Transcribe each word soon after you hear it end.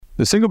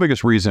The single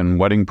biggest reason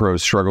wedding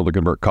pros struggle to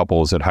convert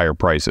couples at higher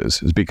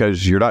prices is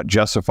because you're not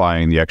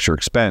justifying the extra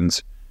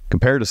expense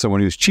compared to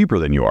someone who's cheaper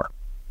than you are.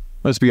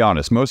 Let's be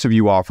honest, most of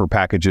you offer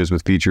packages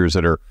with features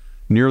that are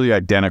nearly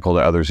identical to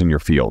others in your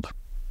field.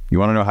 You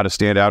want to know how to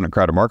stand out in a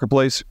crowded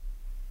marketplace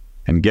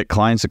and get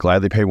clients to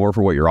gladly pay more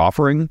for what you're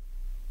offering?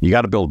 You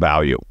got to build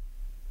value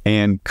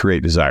and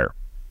create desire,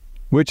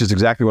 which is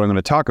exactly what I'm going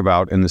to talk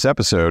about in this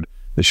episode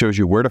that shows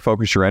you where to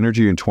focus your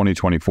energy in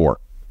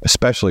 2024,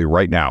 especially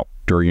right now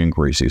during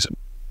inquiry season.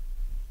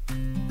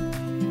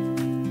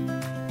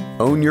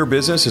 Own Your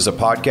Business is a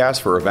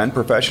podcast for event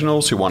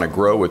professionals who want to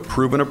grow with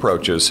proven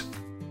approaches.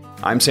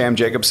 I'm Sam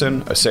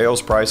Jacobson, a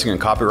sales, pricing, and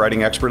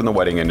copywriting expert in the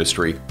wedding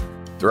industry.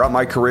 Throughout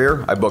my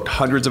career, I've booked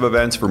hundreds of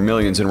events for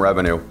millions in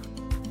revenue.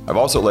 I've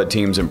also led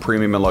teams in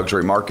premium and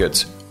luxury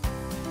markets.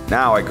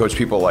 Now I coach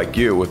people like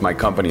you with my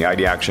company,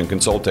 ID Action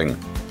Consulting.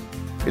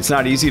 It's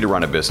not easy to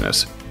run a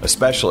business,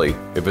 especially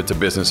if it's a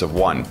business of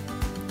one,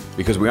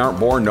 because we aren't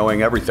born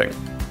knowing everything.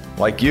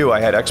 Like you, I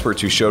had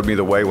experts who showed me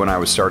the way when I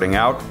was starting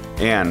out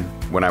and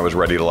when I was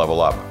ready to level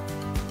up.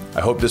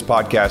 I hope this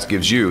podcast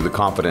gives you the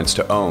confidence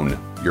to own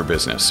your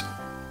business.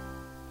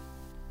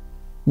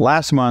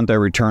 Last month, I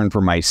returned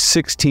for my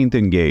 16th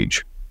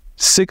Engage.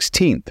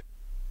 16th.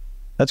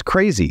 That's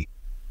crazy.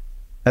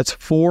 That's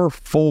 4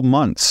 full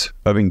months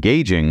of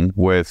engaging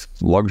with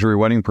luxury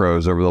wedding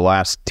pros over the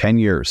last 10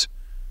 years.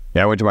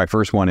 Yeah, I went to my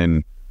first one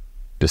in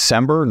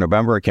December of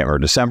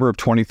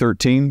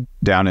 2013,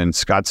 down in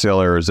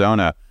Scottsdale,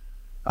 Arizona.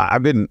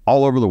 I've been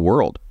all over the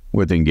world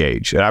with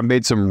Engage, and I've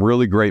made some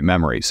really great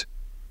memories.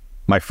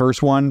 My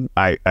first one,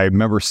 I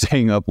remember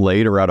staying up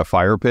late around a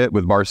fire pit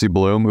with Marcy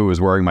Bloom, who was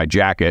wearing my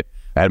jacket.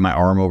 I had my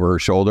arm over her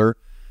shoulder.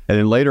 And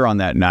then later on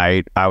that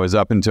night, I was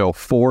up until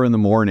 4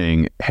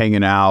 a.m.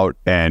 hanging out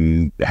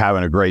and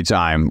having a great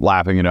time,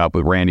 laughing it up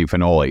with Randy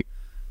Finoli.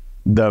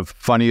 The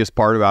funniest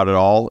part about it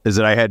all is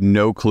that I had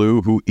no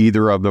clue who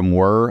either of them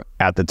were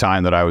at the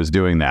time that I was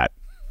doing that.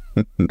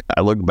 I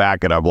look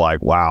back and I'm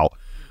like, wow,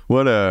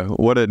 what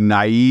a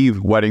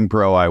naive wedding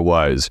pro I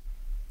was.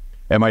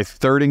 At my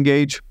third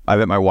Engage, I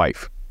met my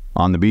wife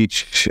on the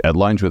beach at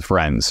lunch with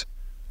friends.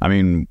 I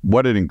mean,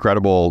 what an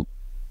incredible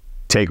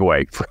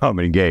takeaway from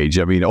Engage.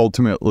 I mean,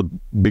 ultimately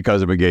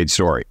because of Engage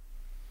story.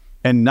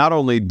 And not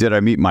only did I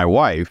meet my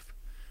wife,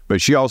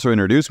 but she also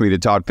introduced me to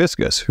Todd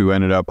Fiskus, who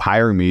ended up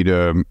hiring me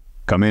to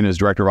come in as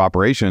director of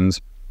operations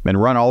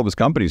and run all of his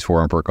companies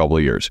for him for a couple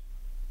of years.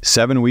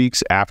 7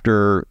 weeks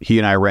after he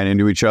and I ran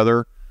into each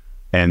other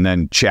and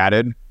then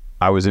chatted,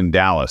 I was in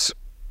Dallas.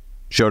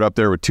 Showed up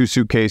there with 2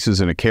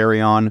 suitcases and a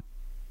carry-on,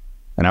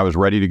 and I was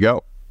ready to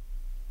go.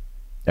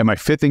 At my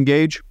 5th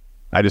Engage,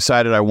 I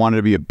decided I wanted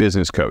to be a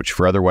business coach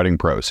for other wedding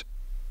pros.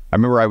 I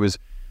remember I was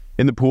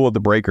in the pool at the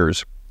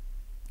Breakers.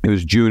 It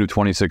was June of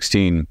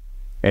 2016,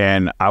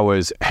 and I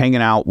was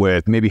hanging out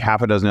with maybe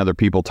half a dozen other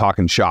people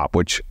talking shop,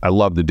 which I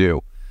love to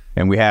do.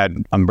 And we had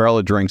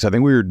umbrella drinks. I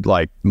think we were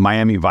like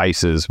Miami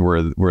Vices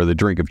were the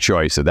drink of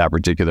choice at that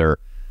particular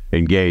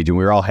Engage. And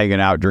we were all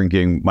hanging out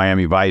drinking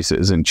Miami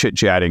Vices and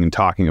chit-chatting and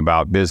talking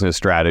about business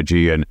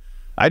strategy. And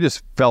I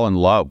just fell in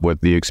love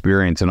with the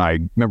experience. And I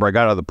remember I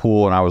got out of the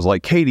pool and I was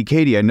like,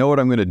 Katie, I know what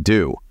I'm going to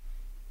do.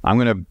 I'm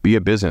going to be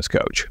a business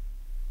coach.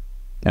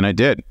 And I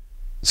did.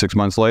 6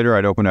 months later,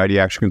 I'd opened ID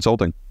Action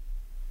Consulting.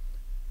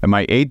 At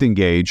my 8th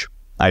Engage,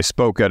 I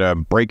spoke at a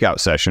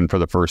breakout session for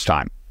the first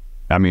time.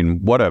 I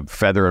mean, what a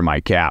feather in my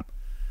cap.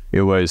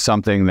 It was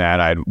something that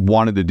I'd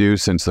wanted to do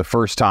since the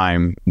first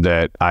time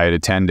that I had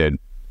attended.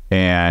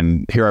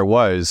 And here I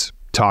was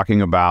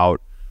talking about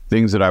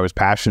things that I was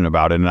passionate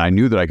about and I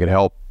knew that I could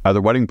help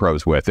other wedding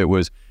pros with. It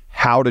was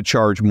how to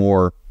charge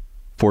more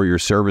for your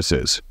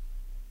services.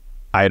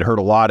 I had heard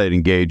a lot at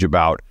Engage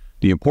about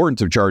the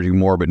importance of charging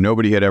more, but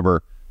nobody had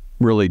ever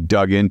really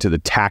dug into the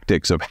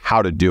tactics of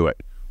how to do it,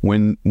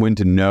 when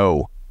to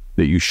know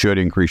that you should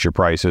increase your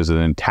prices, and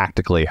then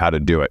tactically how to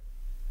do it.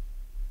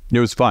 It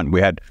was fun. We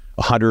had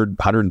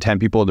 110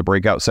 people at the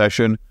breakout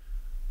session.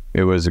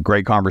 It was a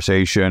great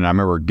conversation. I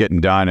remember getting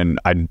done and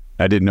I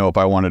didn't know if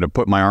I wanted to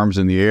put my arms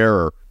in the air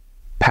or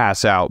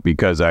pass out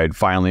because I had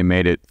finally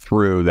made it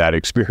through that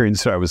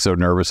experience that I was so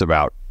nervous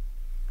about.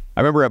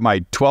 I remember at my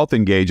 12th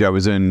Engage, I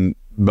was in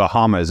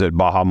Bahamas at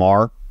Baha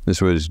Mar.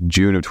 This was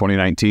June of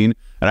 2019.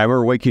 And I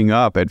remember waking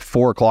up at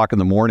 4 o'clock in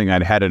the morning.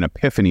 I'd had an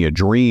epiphany, a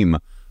dream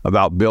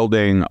about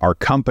building our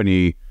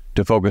company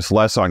to focus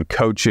less on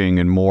coaching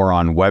and more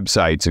on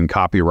websites and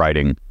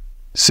copywriting.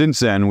 Since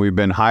then, we've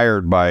been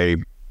hired by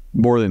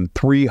more than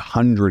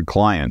 300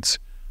 clients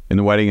in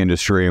the wedding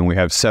industry, and we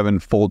have 7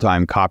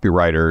 full-time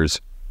copywriters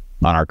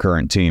on our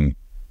current team.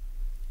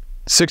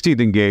 16th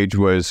Engage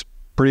was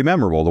pretty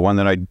memorable, the one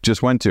that I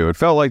just went to. It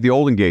felt like the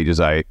old Engages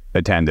I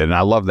attended, and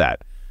I love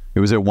that. It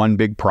was at one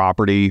big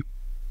property,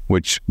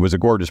 which was a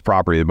gorgeous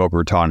property, the Boca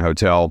Raton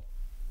Hotel.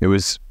 It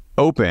was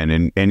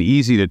open and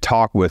easy to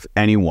talk with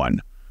anyone.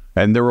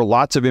 And there were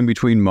lots of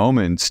in-between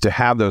moments to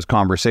have those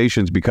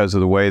conversations because of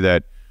the way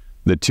that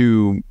the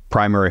 2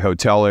 primary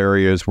hotel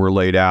areas were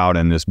laid out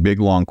and this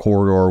big long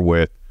corridor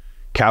with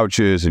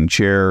couches and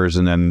chairs,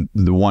 and then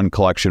the one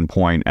collection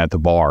point at the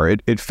bar.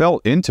 It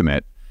felt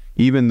intimate,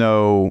 even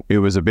though it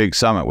was a big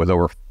summit with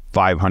over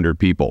 500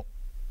 people.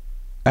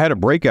 I had a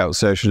breakout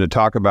session to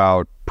talk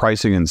about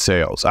pricing and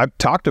sales. I've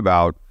talked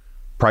about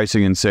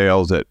pricing and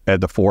sales at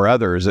the 4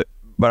 others,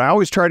 but I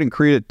always try to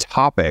create a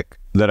topic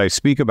that I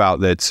speak about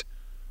that's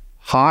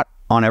hot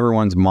on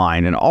everyone's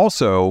mind, and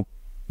also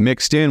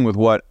mixed in with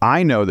what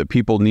I know that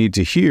people need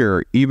to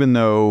hear, even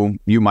though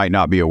you might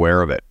not be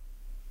aware of it.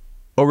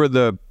 Over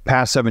the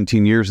past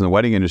 17 years in the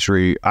wedding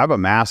industry, I've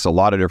amassed a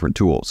lot of different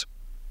tools,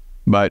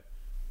 but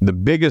the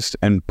biggest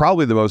and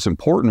probably the most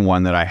important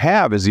one that I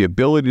have is the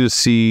ability to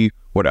see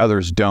what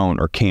others don't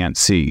or can't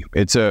see.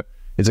 It's a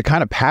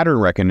kind of pattern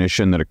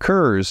recognition that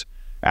occurs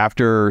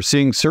after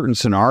seeing certain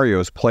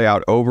scenarios play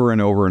out over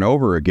and over and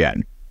over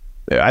again.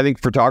 I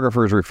think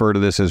photographers refer to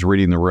this as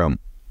reading the room.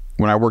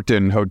 When I worked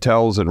in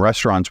hotels and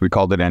restaurants, we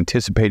called it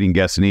anticipating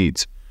guest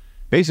needs.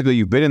 Basically,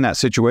 you've been in that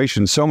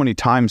situation so many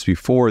times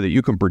before that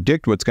you can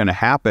predict what's going to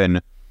happen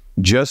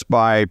just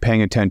by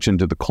paying attention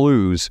to the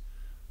clues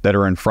that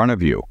are in front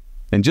of you.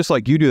 And just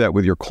like you do that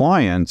with your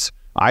clients,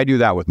 I do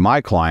that with my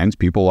clients,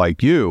 people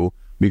like you,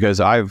 because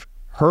I've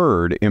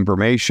heard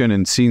information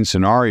and seen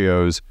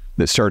scenarios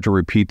that start to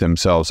repeat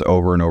themselves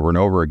over and over and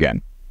over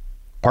again.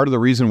 Part of the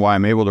reason why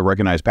I'm able to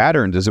recognize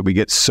patterns is that we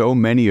get so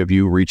many of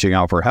you reaching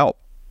out for help.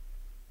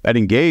 At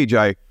Engage,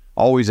 I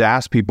always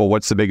ask people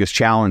what's the biggest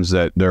challenge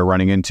that they're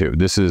running into.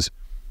 This is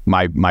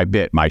my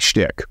bit, my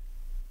shtick.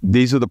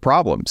 These are the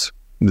problems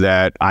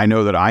that I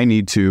know that I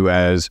need to,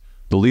 as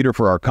the leader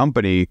for our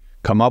company,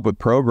 come up with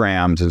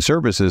programs and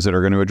services that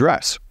are going to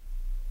address.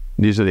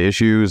 These are the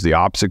issues, the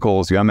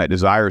obstacles, the unmet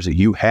desires that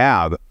you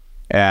have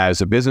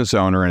as a business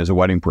owner and as a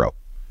wedding pro.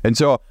 And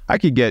so I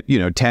could get,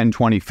 10,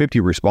 20, 50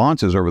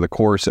 responses over the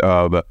course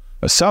of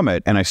a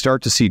summit, and I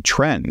start to see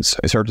trends.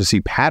 I start to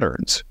see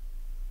patterns.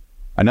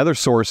 Another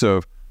source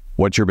of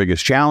what's your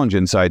biggest challenge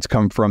insights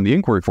come from the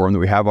inquiry form that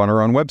we have on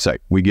our own website.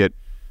 We get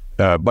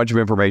a bunch of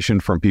information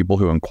from people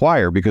who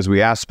inquire because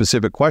we ask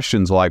specific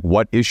questions like,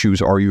 what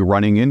issues are you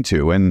running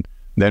into? And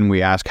then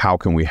we ask, how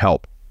can we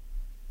help?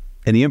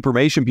 And the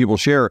information people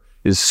share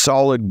is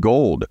solid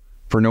gold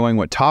for knowing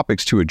what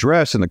topics to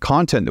address in the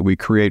content that we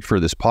create for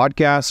this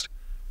podcast,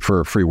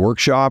 for free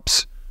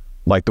workshops,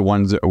 like the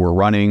ones that we're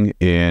running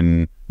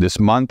in this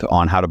month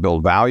on how to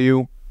build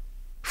value,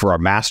 for our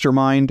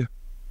mastermind,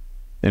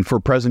 and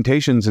for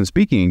presentations and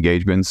speaking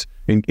engagements,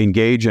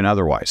 Engage and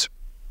otherwise.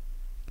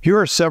 Here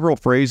are several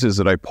phrases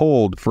that I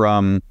pulled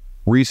from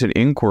recent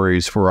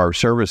inquiries for our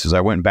services. I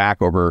went back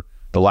over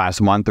the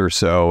last month or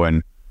so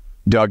and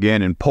dug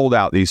in and pulled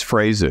out these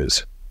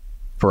phrases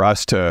for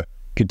us to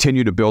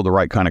continue to build the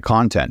right kind of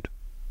content.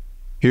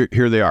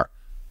 Here they are.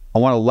 I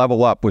want to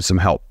level up with some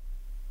help.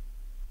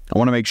 I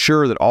want to make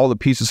sure that all the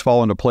pieces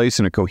fall into place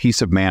in a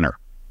cohesive manner.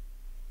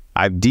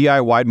 I've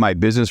DIY'd my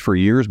business for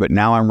years, but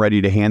now I'm ready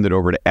to hand it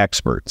over to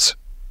experts.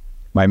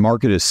 My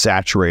market is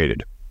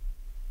saturated.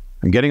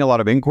 I'm getting a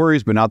lot of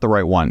inquiries, but not the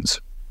right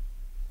ones.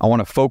 I want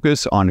to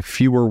focus on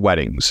fewer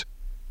weddings.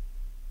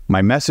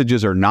 My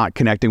messages are not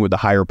connecting with the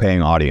higher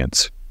paying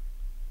audience.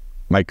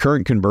 My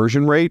current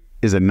conversion rate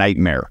is a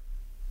nightmare.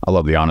 I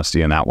love the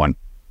honesty in that one.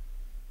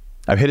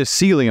 I've hit a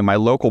ceiling in my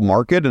local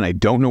market and I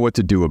don't know what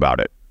to do about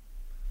it.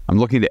 I'm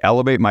looking to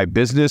elevate my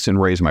business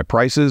and raise my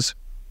prices.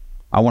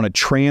 I want to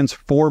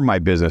transform my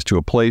business to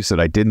a place that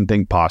I didn't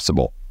think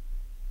possible.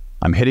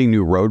 I'm hitting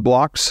new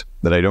roadblocks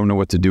that I don't know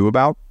what to do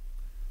about.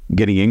 I'm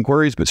getting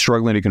inquiries but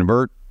struggling to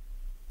convert.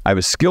 I have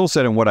a skill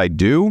set in what I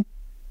do,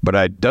 but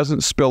it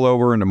doesn't spill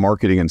over into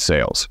marketing and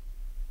sales.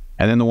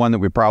 And then the one that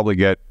we probably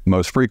get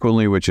most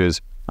frequently, which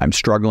is I'm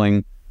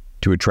struggling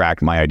to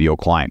attract my ideal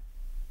client.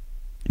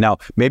 Now,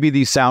 maybe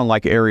these sound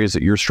like areas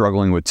that you're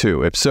struggling with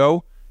too. If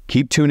so,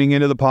 keep tuning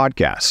into the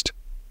podcast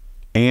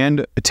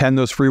and attend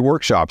those free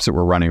workshops that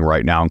we're running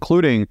right now,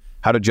 including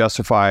how to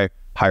justify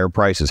higher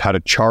prices, how to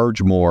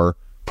charge more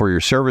for your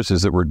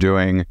services that we're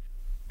doing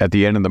at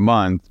the end of the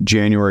month,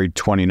 January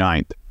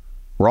 29th.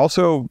 We're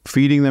also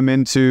feeding them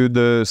into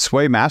the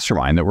Sway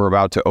Mastermind that we're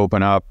about to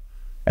open up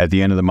at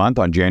the end of the month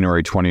on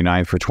January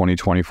 29th for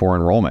 2024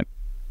 enrollment.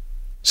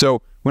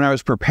 So when I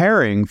was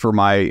preparing for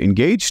my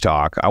Engage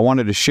talk, I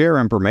wanted to share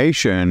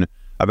information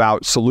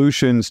about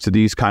solutions to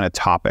these kind of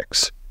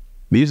topics.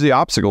 These are the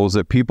obstacles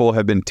that people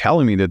have been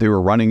telling me that they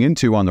were running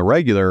into on the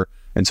regular.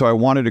 And so I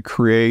wanted to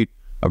create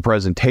a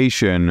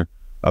presentation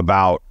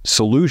about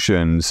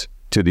solutions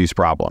to these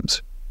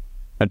problems.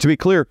 And to be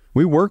clear,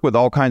 we work with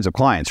all kinds of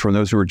clients, from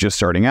those who are just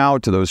starting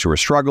out to those who are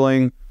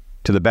struggling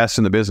to the best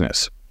in the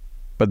business.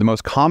 But the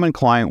most common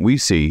client we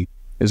see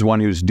is one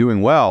who's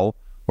doing well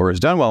or has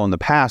done well in the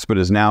past, but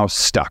is now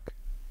stuck,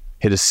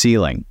 hit a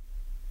ceiling,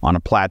 on a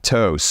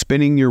plateau,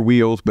 spinning your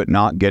wheels, but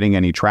not getting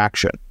any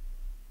traction.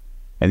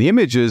 And the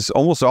image is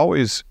almost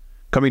always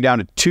coming down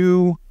to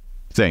two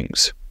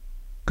things.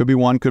 Could be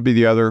one, could be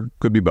the other,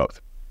 could be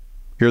both.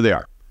 Here they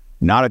are.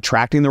 Not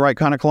attracting the right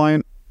kind of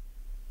client.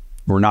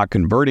 We're not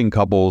converting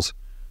couples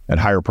at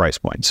higher price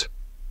points.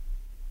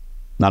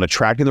 Not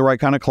attracting the right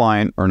kind of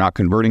client or not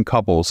converting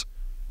couples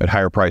at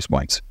higher price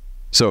points.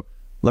 So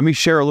let me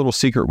share a little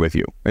secret with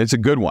you. It's a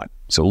good one,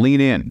 so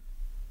lean in.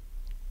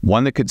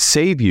 One that could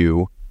save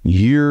you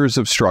years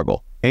of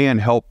struggle and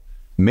help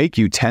make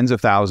you tens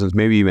of thousands,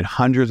 maybe even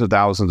hundreds of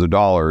thousands of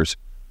dollars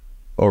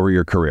over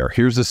your career.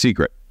 Here's the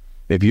secret.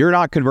 If you're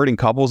not converting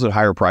couples at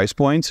higher price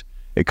points,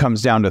 it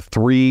comes down to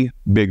 3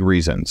 big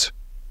reasons.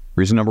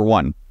 Reason number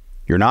 1,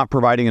 you're not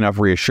providing enough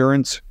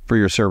reassurance for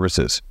your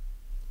services.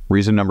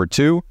 Reason number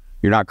 2,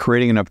 you're not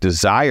creating enough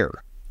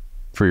desire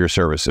for your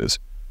services.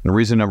 And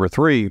reason number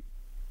 3,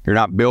 you're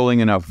not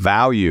building enough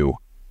value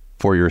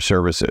for your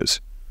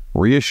services.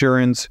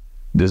 Reassurance,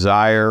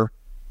 desire,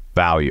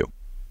 value.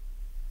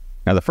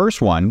 Now the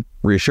first one,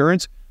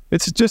 reassurance,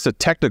 it's just a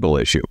technical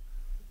issue.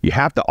 You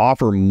have to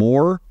offer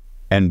more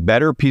and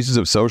better pieces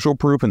of social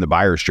proof in the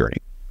buyer's journey,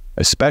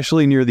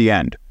 especially near the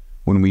end,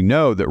 when we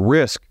know that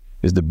risk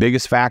is the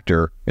biggest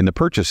factor in the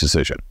purchase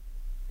decision,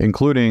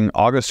 including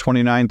August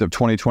 29th of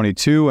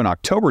 2022 and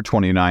October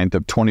 29th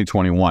of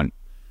 2021.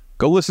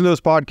 Go listen to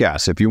those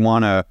podcasts if you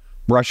want to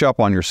brush up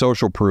on your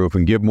social proof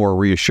and give more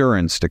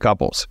reassurance to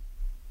couples.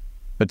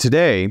 But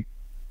today,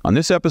 on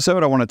this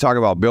episode, I want to talk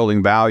about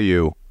building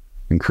value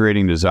and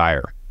creating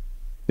desire.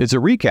 It's a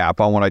recap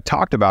on what I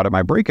talked about at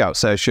my breakout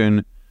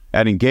session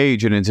at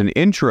Engage, and it's an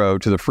intro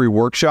to the free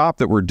workshop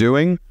that we're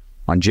doing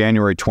on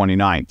January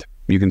 29th.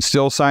 You can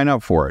still sign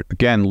up for it.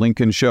 Again,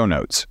 link in show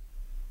notes.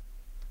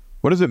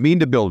 What does it mean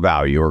to build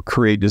value or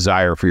create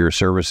desire for your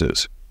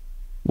services?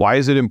 Why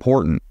is it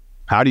important?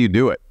 How do you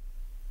do it?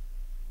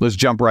 Let's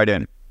jump right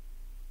in.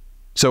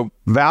 So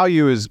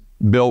value is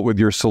built with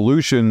your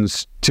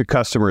solutions to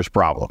customers'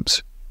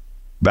 problems.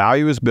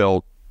 Value is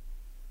built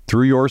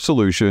through your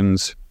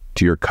solutions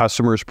to your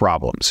customers'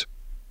 problems.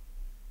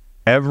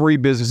 Every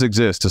business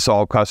exists to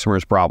solve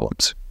customers'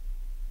 problems.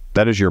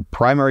 That is your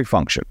primary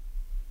function.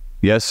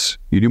 Yes,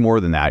 you do more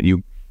than that.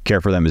 You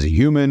care for them as a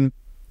human.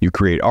 You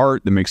create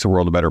art that makes the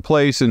world a better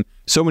place, and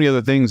so many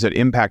other things that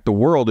impact the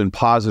world in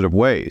positive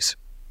ways.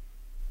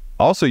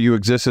 Also, you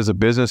exist as a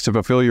business to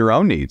fulfill your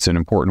own needs in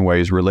important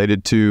ways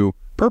related to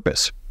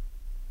purpose.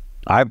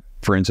 I've,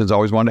 for instance,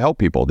 always wanted to help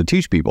people, to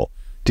teach people,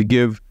 to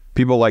give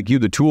people like you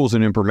the tools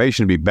and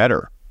information to be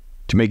better,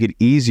 to make it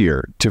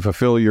easier to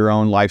fulfill your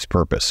own life's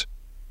purpose.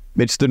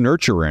 It's the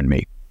nurturer in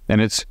me,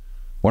 and it's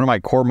one of my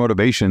core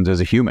motivations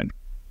as a human.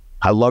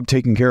 I love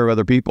taking care of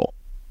other people.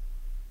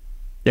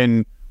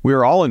 And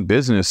we're all in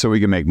business so we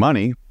can make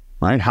money,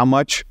 right? How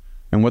much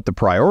and what the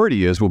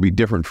priority is will be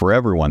different for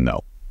everyone,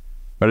 though.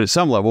 But at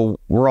some level,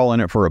 we're all in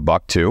it for a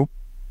buck too.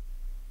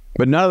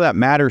 But none of that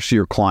matters to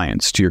your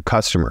clients, to your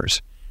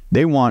customers.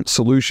 They want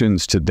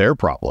solutions to their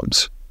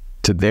problems,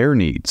 to their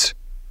needs,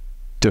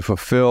 to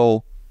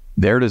fulfill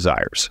their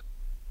desires.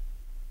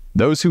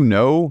 Those who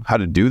know how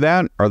to do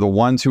that are the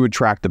ones who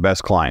attract the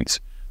best clients.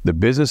 The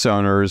business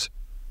owners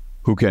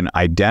who can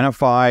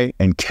identify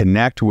and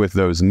connect with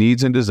those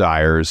needs and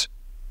desires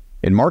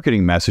in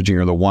marketing messaging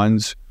are the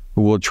ones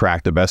who will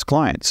attract the best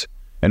clients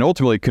and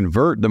ultimately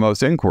convert the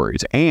most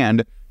inquiries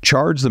and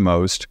charge the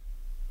most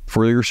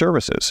for your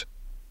services.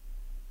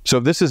 So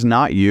if this is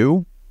not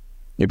you,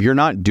 if you're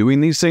not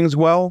doing these things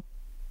well,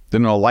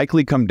 then it'll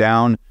likely come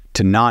down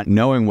to not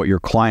knowing what your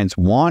clients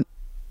want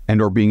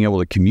and or being able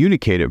to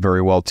communicate it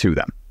very well to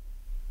them.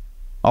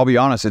 I'll be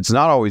honest, it's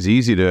not always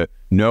easy to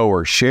know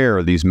or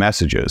share these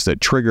messages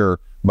that trigger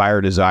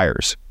buyer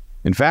desires.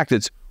 In fact,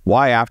 it's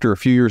why after a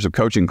few years of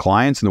coaching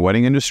clients in the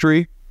wedding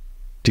industry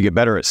to get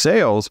better at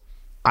sales,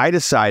 I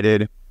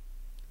decided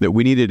that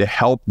we needed to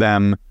help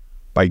them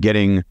by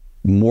getting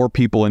more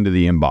people into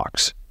the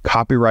inbox,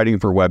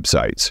 copywriting for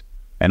websites,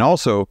 and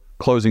also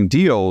closing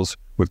deals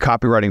with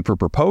copywriting for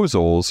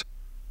proposals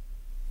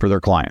for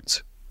their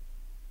clients.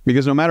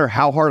 Because no matter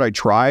how hard I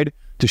tried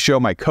to show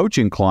my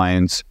coaching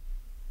clients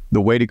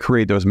the way to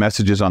create those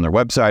messages on their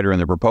website or in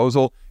their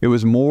proposal, it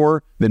was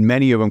more than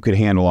many of them could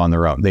handle on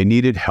their own. They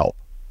needed help.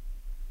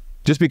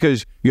 Just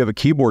because you have a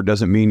keyboard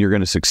doesn't mean you're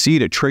going to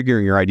succeed at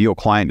triggering your ideal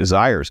client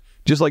desires.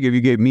 Just like if you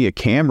gave me a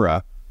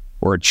camera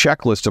or a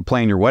checklist to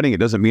plan your wedding, it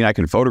doesn't mean I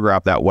can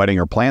photograph that wedding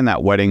or plan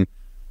that wedding.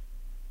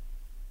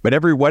 But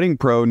every wedding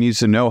pro needs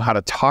to know how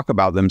to talk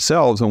about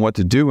themselves and what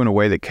to do in a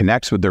way that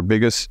connects with their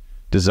biggest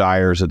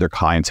desires that their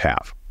clients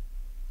have.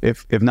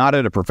 If not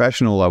at a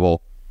professional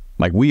level,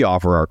 like we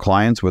offer our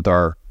clients with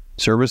our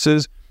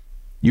services,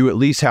 you at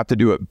least have to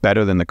do it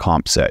better than the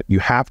comp set. You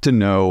have to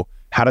know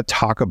how to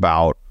talk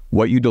about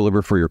what you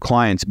deliver for your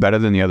clients better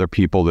than the other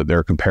people that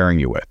they're comparing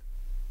you with.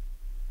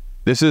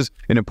 This is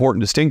an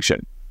important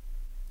distinction.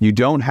 You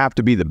don't have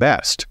to be the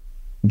best,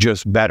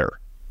 just better.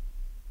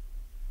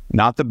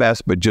 Not the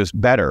best, but just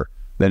better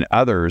than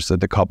others that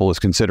the couple is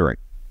considering.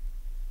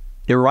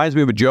 It reminds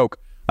me of a joke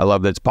I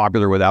love that's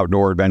popular with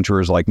outdoor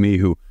adventurers like me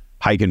who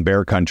hike in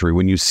bear country.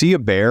 When you see a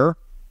bear,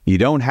 you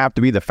don't have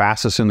to be the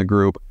fastest in the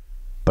group,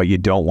 but you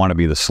don't want to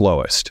be the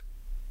slowest.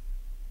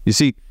 You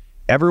see,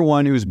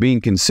 everyone who's being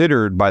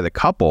considered by the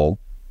couple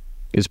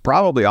is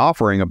probably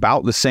offering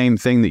about the same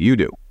thing that you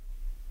do.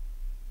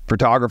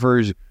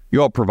 Photographers,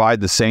 you all provide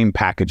the same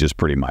packages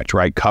pretty much,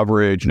 right?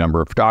 Coverage,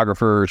 number of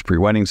photographers,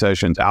 pre-wedding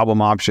sessions,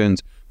 album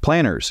options,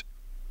 planners.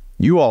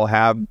 You all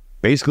have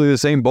basically the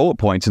same bullet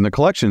points in the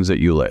collections that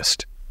you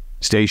list.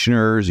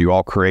 Stationers, you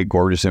all create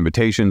gorgeous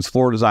invitations,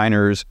 floor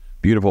designers,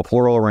 beautiful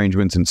floral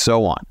arrangements, and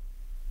so on.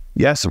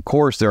 Yes, of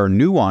course, there are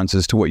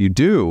nuances to what you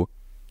do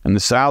and the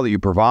style that you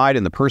provide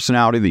and the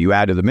personality that you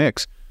add to the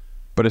mix,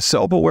 but a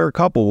self-aware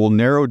couple will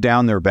narrow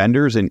down their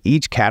vendors in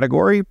each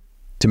category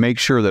to make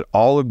sure that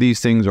all of these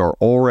things are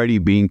already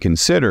being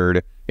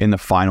considered in the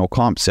final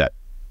comp set.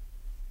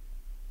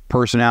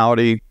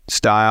 Personality,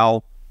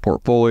 style,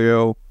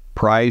 portfolio,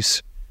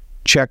 price,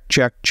 check,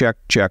 check, check,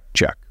 check,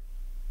 check.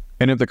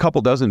 And if the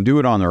couple doesn't do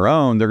it on their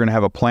own, they're going to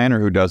have a planner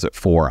who does it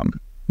for them.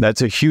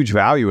 That's a huge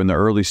value in the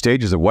early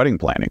stages of wedding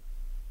planning.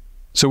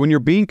 So when you're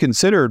being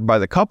considered by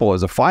the couple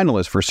as a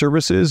finalist for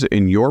services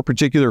in your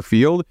particular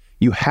field,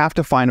 you have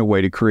to find a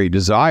way to create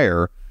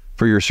desire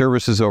for your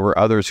services over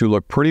others who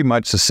look pretty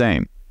much the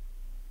same.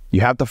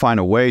 You have to find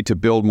a way to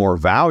build more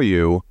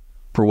value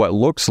for what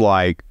looks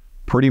like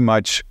pretty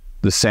much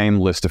the same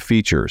list of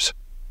features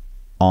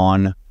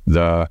on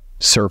the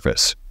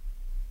surface.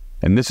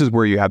 And this is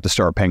where you have to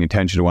start paying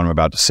attention to what I'm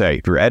about to say.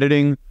 If you're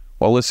editing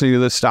while listening to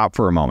this, stop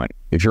for a moment.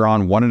 If you're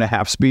on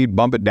 1.5 speed,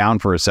 bump it down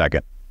for a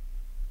second.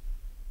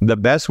 The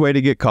best way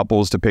to get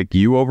couples to pick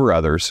you over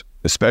others,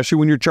 especially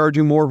when you're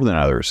charging more than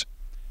others,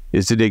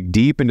 is to dig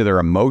deep into their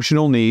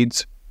emotional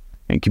needs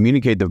and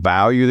communicate the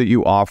value that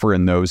you offer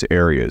in those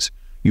areas.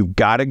 You've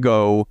got to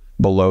go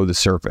below the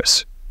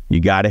surface. You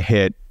got to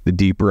hit the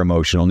deeper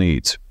emotional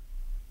needs.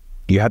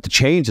 You have to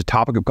change the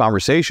topic of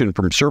conversation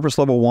from surface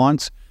level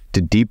wants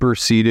to deeper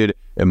seated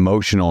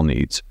emotional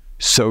needs,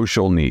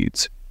 social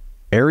needs,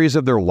 areas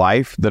of their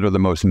life that are the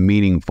most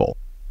meaningful.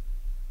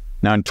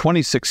 Now, in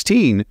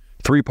 2016,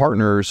 3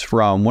 partners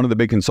from one of the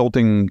big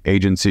consulting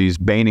agencies,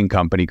 Bain &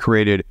 Company,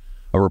 created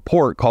a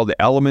report called The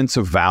Elements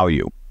of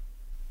Value.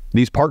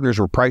 These partners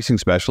were pricing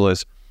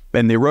specialists,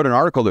 and they wrote an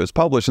article that was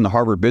published in the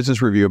Harvard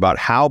Business Review about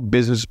how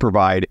businesses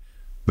provide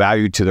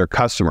value to their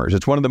customers.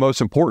 It's one of the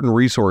most important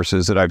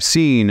resources that I've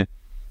seen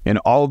in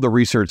all of the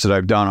research that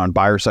I've done on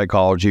buyer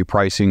psychology,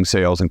 pricing,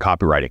 sales, and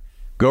copywriting.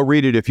 Go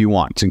read it if you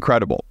want. It's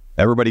incredible.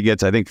 Everybody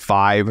gets, I think,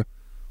 5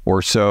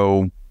 or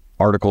so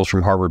articles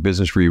from Harvard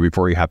Business Review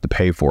before you have to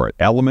pay for it.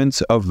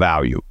 Elements of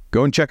Value.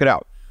 Go and check it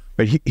out.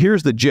 But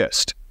here's the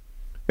gist.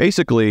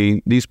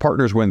 Basically, these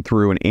partners went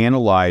through and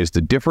analyzed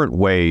the different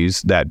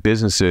ways that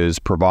businesses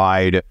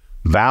provide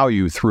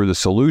value through the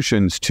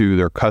solutions to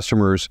their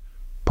customers'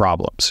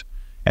 problems.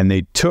 And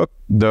they took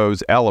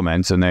those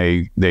elements and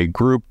they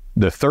grouped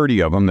the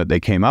 30 of them that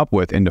they came up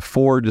with into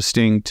 4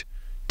 distinct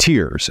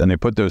tiers. And they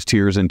put those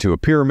tiers into a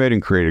pyramid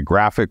and created a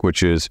graphic,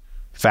 which is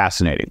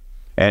fascinating.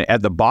 And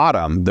at the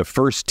bottom, the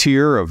first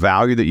tier of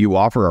value that you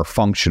offer are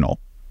functional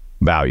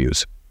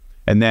values.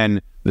 And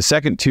then the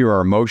second tier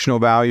are emotional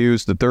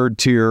values. The third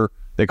tier,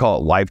 they call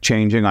it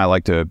life-changing. I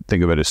like to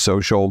think of it as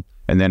social.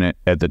 And then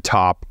at the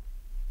top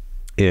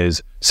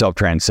is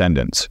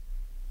self-transcendence,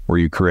 where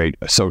you create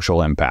a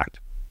social impact.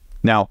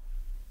 Now,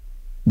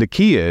 the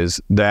key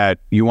is that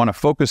you want to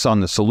focus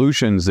on the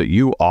solutions that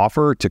you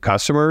offer to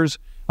customers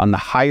on the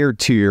higher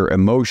tier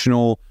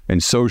emotional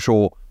and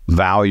social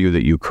value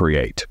that you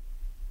create.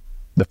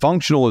 The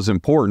functional is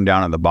important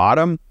down at the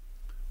bottom,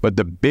 but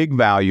the big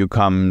value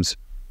comes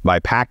by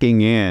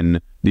packing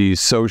in these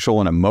social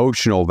and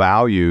emotional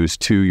values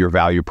to your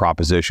value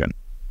proposition.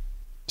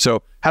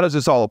 So how does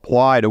this all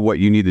apply to what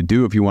you need to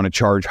do if you want to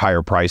charge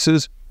higher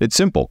prices? It's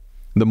simple.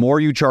 The more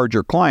you charge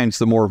your clients,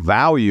 the more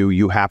value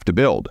you have to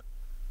build.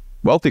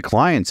 Wealthy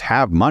clients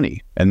have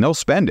money and they'll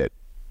spend it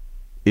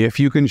if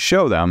you can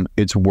show them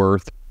it's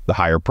worth the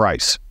higher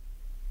price.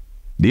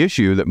 The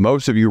issue that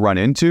most of you run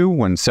into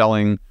when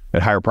selling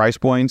at higher price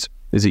points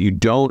is that you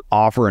don't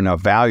offer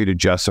enough value to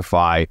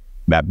justify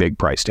that big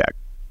price tag.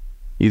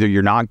 Either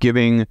you're not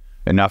giving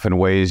enough in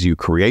ways you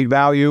create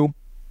value,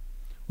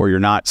 or you're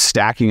not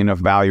stacking enough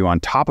value on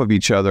top of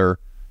each other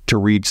to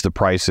reach the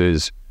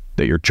prices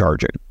that you're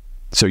charging.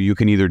 So you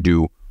can either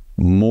do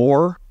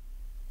more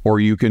or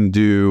you can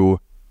do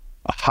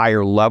a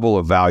higher level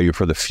of value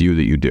for the few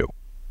that you do.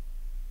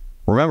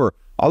 Remember,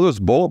 all those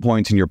bullet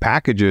points in your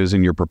packages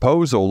and your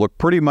proposal look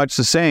pretty much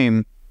the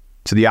same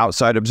to the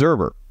outside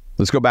observer.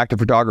 Let's go back to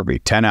photography.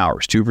 10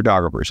 hours, 2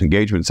 photographers,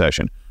 engagement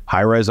session,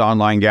 high-res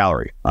online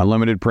gallery,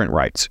 unlimited print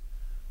rights,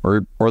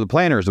 or the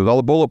planners with all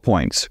the bullet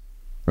points,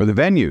 or the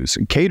venues,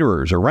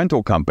 caterers, or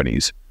rental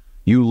companies.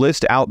 You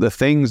list out the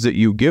things that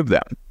you give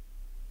them.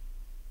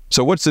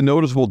 So what's the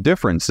noticeable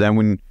difference then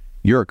when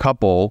you're a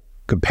couple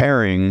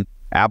comparing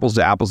apples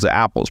to apples to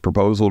apples,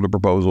 proposal to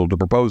proposal to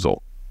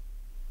proposal?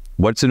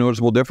 What's the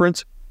noticeable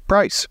difference?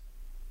 Price.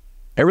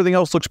 Everything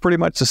else looks pretty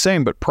much the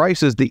same, but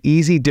price is the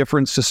easy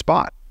difference to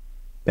spot.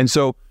 And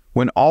so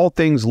when all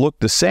things look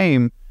the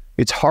same,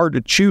 it's hard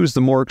to choose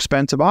the more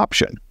expensive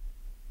option.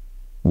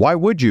 Why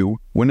would you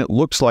when it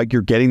looks like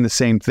you're getting the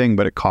same thing,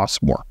 but it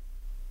costs more?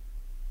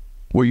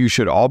 What you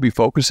should all be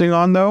focusing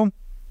on, though,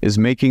 is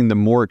making the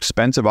more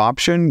expensive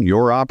option,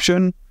 your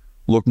option,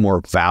 look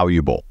more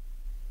valuable.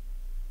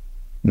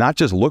 Not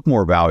just look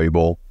more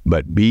valuable,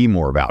 but be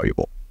more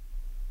valuable.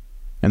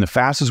 And the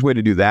fastest way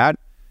to do that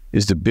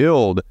is to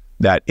build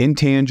that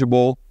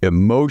intangible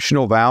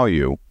emotional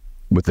value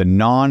with the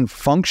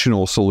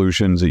non-functional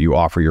solutions that you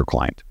offer your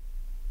client.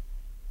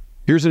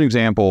 Here's an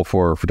example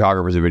for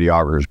photographers and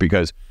videographers,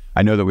 because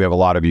I know that we have a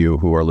lot of you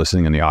who are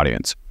listening in the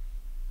audience.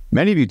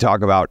 Many of you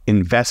talk about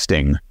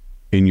investing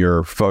in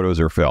your photos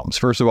or films.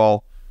 First of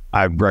all,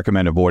 I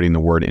recommend avoiding the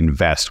word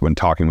invest when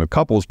talking with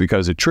couples,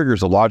 because it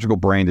triggers the logical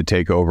brain to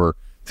take over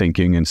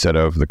thinking instead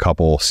of the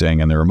couple saying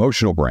in their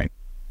emotional brain.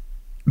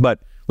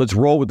 But let's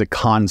roll with the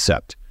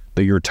concept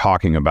that you're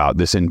talking about,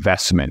 this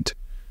investment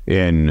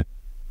in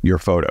your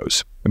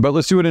photos. But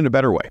let's do it in a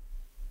better way.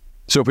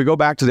 So if we go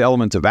back to the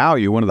elements of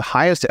value, one of the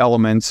highest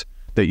elements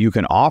that you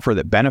can offer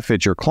that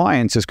benefits your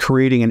clients is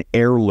creating an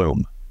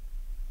heirloom.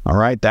 All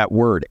right, that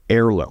word,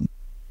 heirloom.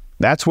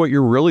 That's what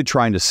you're really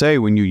trying to say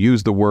when you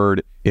use the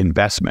word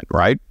investment,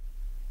 right?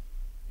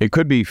 It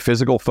could be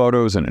physical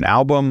photos in an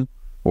album,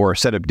 or a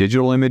set of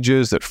digital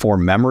images that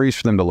form memories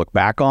for them to look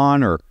back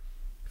on, or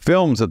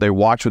films that they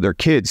watch with their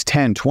kids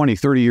 10, 20,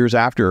 30 years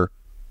after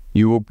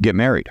you will get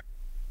married.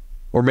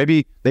 Or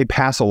maybe they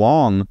pass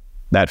along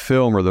that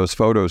film or those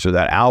photos or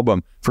that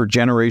album for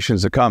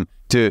generations to come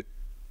to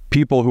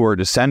people who are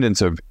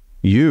descendants of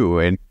you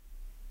and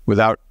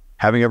without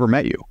having ever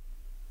met you.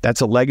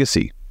 That's a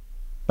legacy.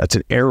 That's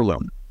an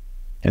heirloom.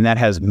 And that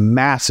has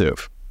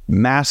massive,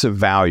 massive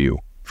value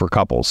for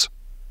couples.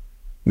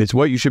 It's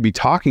what you should be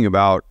talking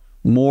about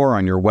more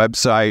on your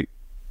website,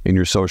 in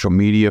your social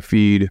media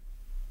feed,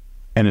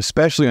 and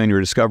especially on your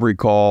discovery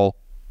call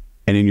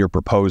and in your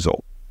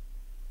proposal.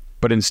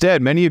 But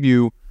instead, many of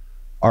you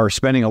are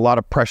spending a lot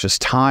of precious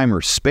time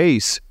or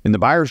space in the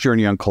buyer's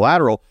journey on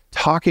collateral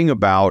talking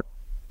about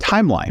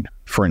timeline,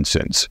 for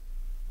instance,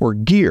 or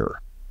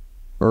gear,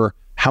 or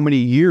how many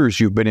years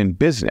you've been in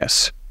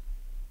business.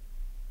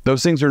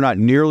 Those things are not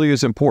nearly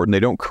as important. They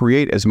don't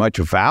create as much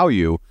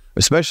value,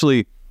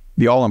 especially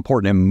the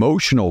all-important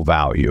emotional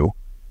value,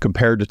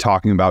 compared to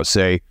talking about,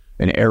 say,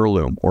 an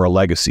heirloom or a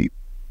legacy.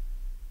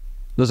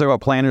 Let's talk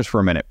about planners for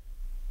a minute.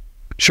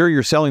 Sure,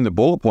 you're selling the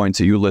bullet points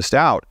that you list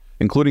out,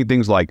 including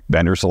things like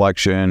vendor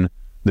selection,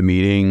 the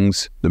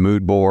meetings, the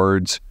mood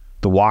boards,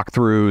 the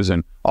walkthroughs,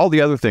 and all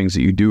the other things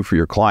that you do for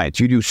your clients.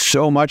 You do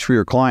so much for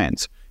your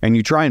clients, and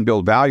you try and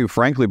build value,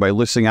 frankly, by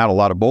listing out a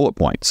lot of bullet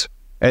points.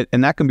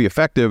 And that can be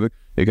effective.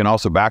 It can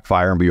also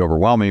backfire and be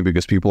overwhelming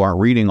because people aren't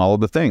reading all of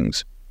the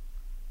things.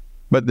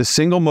 But the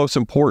single most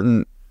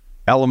important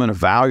element of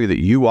value that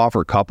you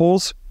offer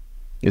couples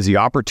is the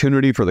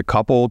opportunity for the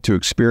couple to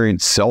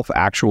experience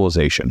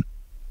self-actualization.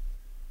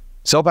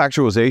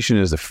 Self-actualization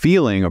is the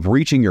feeling of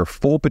reaching your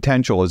full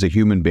potential as a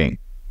human being.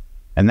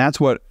 And that's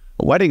what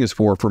a wedding is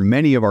for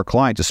many of our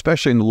clients,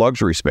 especially in the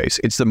luxury space.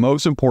 It's the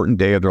most important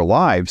day of their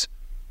lives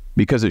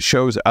because it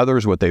shows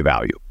others what they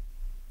value.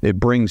 It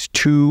brings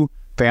two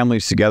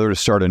families together to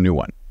start a new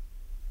one.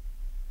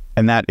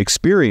 And that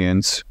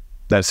experience,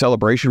 that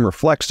celebration,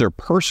 reflects their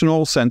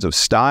personal sense of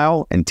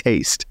style and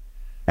taste,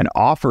 and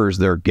offers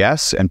their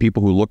guests and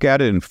people who look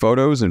at it in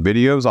photos and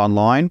videos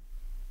online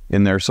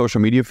in their social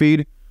media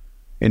feed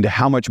into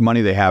how much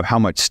money they have, how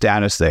much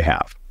status they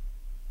have,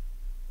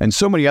 and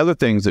so many other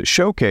things that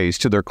showcase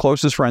to their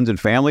closest friends and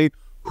family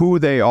who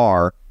they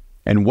are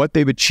and what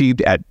they've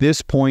achieved at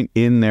this point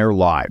in their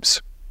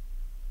lives.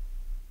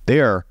 They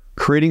are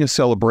creating a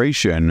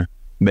celebration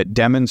that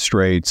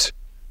demonstrates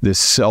this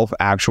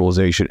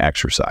self-actualization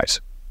exercise.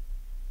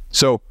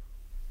 So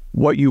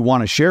what you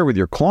want to share with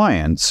your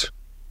clients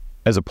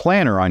as a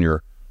planner on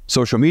your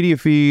social media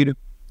feed,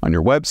 on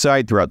your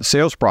website, throughout the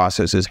sales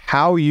process, is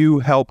how you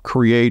help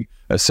create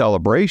a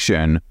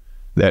celebration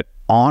that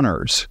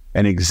honors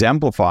and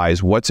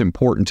exemplifies what's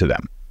important to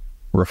them,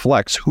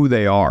 reflects who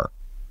they are,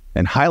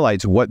 and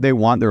highlights what they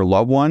want their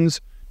loved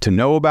ones to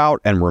know about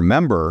and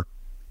remember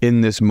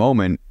in this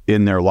moment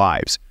in their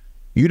lives.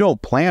 You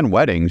don't plan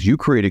weddings, you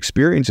create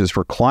experiences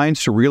for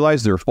clients to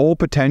realize their full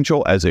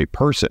potential as a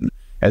person,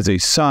 as a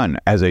son,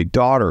 as a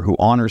daughter who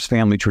honors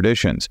family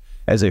traditions,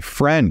 as a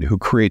friend who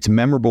creates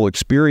memorable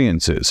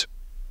experiences,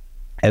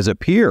 as a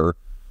peer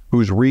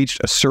who's reached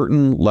a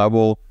certain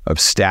level of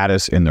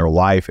status in their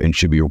life and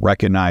should be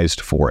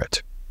recognized for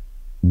it.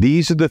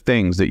 These are the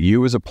things that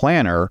you as a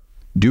planner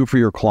do for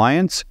your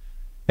clients,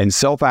 and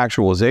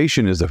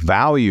self-actualization is the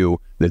value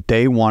that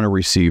they want to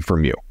receive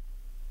from you.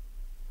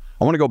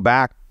 I want to go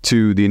back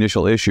to the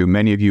initial issue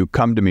many of you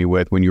come to me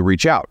with when you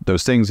reach out,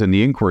 those things in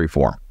the inquiry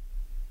form.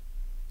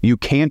 You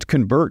can't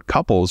convert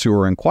couples who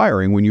are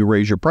inquiring when you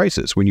raise your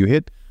prices. When you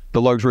hit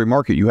the luxury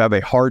market, you have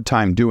a hard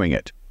time doing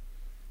it.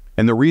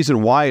 And the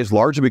reason why is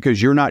largely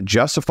because you're not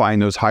justifying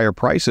those higher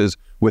prices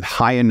with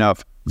high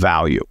enough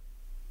value.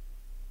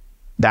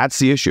 That's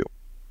the issue.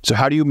 So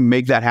how do you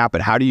make that happen?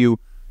 How do you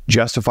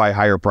justify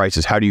higher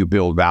prices? How do you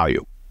build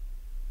value?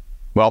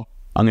 Well,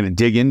 I'm going to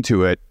dig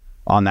into it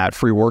on that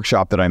free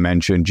workshop that I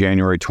mentioned,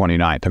 January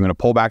 29th. I'm going to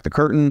pull back the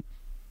curtain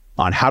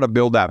on how to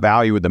build that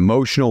value with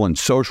emotional and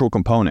social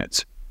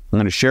components. I'm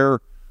going to share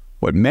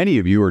what many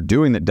of you are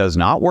doing that does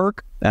not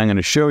work, and I'm going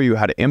to show you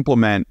how to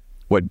implement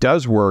what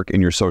does work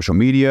in your social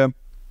media,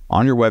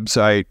 on your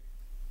website,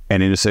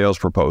 and in a sales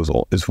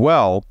proposal, as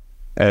well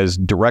as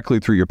directly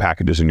through your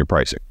packages and your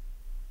pricing.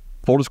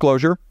 Full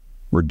disclosure,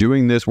 we're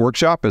doing this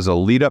workshop as a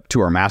lead up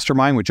to our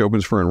mastermind, which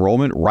opens for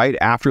enrollment right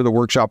after the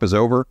workshop is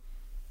over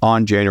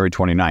on January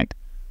 29th.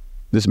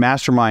 This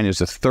mastermind is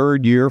the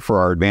third year for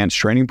our advanced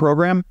training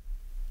program.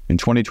 In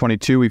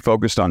 2022, we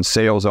focused on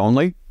sales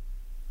only.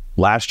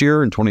 Last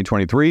year, in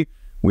 2023,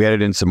 we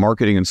added in some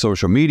marketing and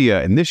social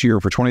media. And this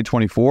year, for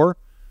 2024,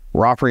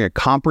 we're offering a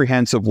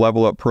comprehensive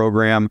level up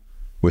program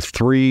with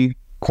 3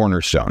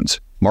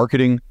 cornerstones: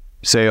 marketing,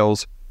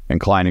 sales, and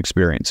client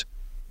experience.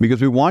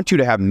 Because we want you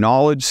to have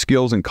knowledge,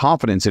 skills, and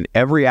confidence in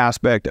every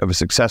aspect of a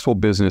successful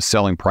business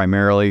selling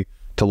primarily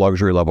to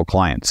luxury level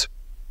clients.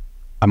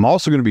 I'm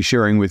also going to be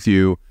sharing with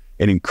you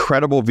an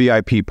incredible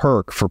VIP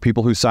perk for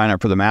people who sign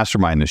up for the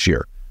mastermind this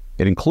year.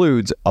 It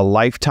includes a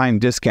lifetime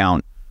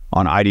discount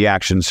on ID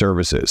Action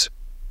services.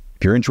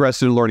 If you're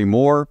interested in learning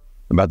more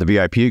about the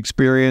VIP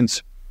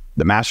experience,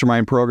 the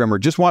mastermind program, or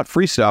just want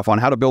free stuff on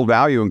how to build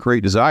value and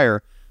create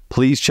desire,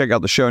 please check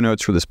out the show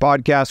notes for this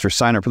podcast or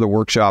sign up for the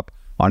workshop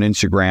on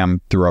Instagram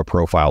through our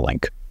profile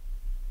link.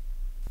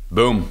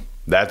 Boom.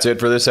 That's it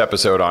for this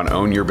episode on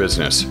Own Your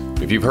Business.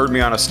 If you've heard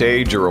me on a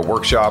stage or a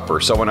workshop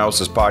or someone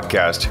else's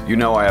podcast, you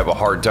know I have a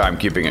hard time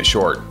keeping it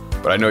short,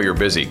 but I know you're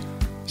busy.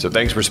 So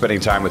thanks for spending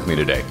time with me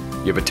today.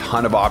 You have a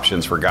ton of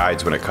options for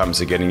guides when it comes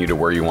to getting you to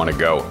where you want to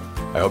go.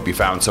 I hope you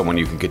found someone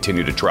you can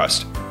continue to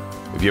trust.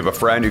 If you have a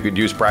friend who could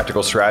use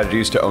practical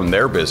strategies to own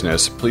their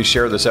business, please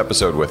share this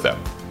episode with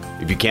them.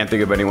 If you can't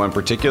think of anyone in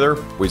particular,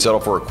 we'd settle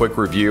for a quick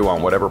review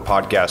on whatever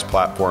podcast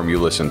platform you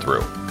listen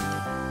through.